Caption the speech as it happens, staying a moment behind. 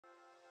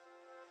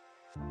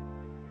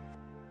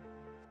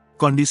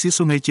Kondisi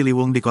Sungai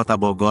Ciliwung di Kota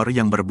Bogor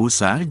yang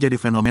berbusa jadi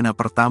fenomena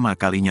pertama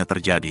kalinya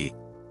terjadi.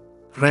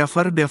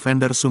 River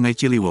Defender Sungai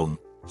Ciliwung,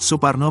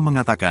 Suparno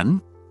mengatakan,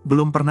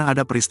 belum pernah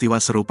ada peristiwa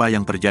serupa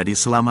yang terjadi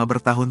selama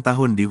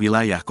bertahun-tahun di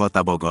wilayah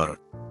Kota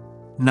Bogor.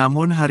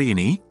 Namun hari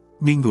ini,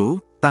 Minggu,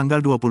 tanggal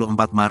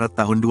 24 Maret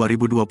tahun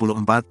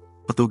 2024,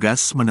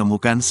 petugas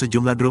menemukan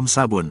sejumlah drum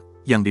sabun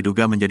yang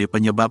diduga menjadi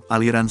penyebab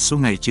aliran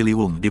Sungai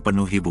Ciliwung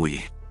dipenuhi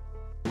buih.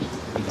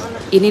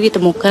 Ini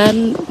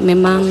ditemukan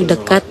memang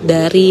dekat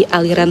dari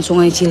aliran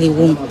Sungai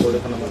Ciliwung.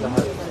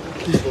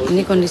 Nah,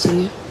 ini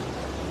kondisinya.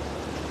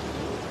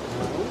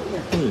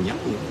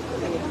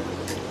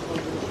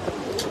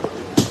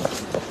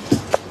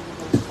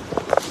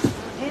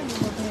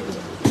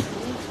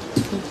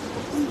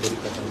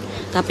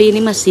 Tapi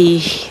ini masih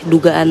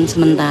dugaan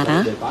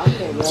sementara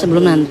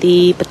sebelum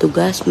nanti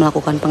petugas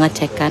melakukan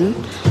pengecekan.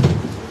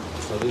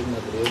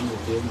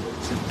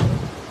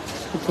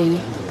 Seperti ini.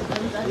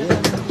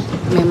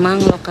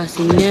 Memang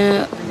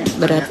lokasinya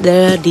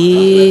berada di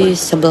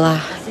sebelah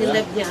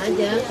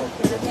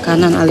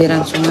kanan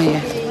aliran sungai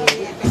ya.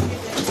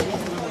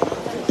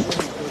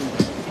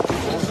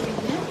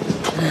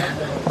 Nah,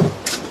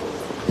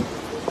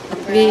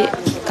 tapi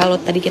kalau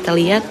tadi kita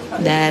lihat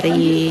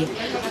dari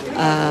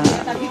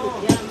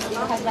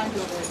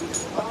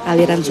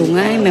aliran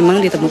sungai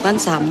memang ditemukan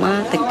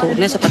sama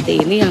teksturnya seperti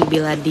ini, yang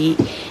bila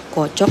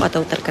dikocok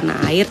atau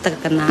terkena air,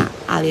 terkena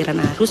aliran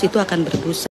arus itu akan berbusa.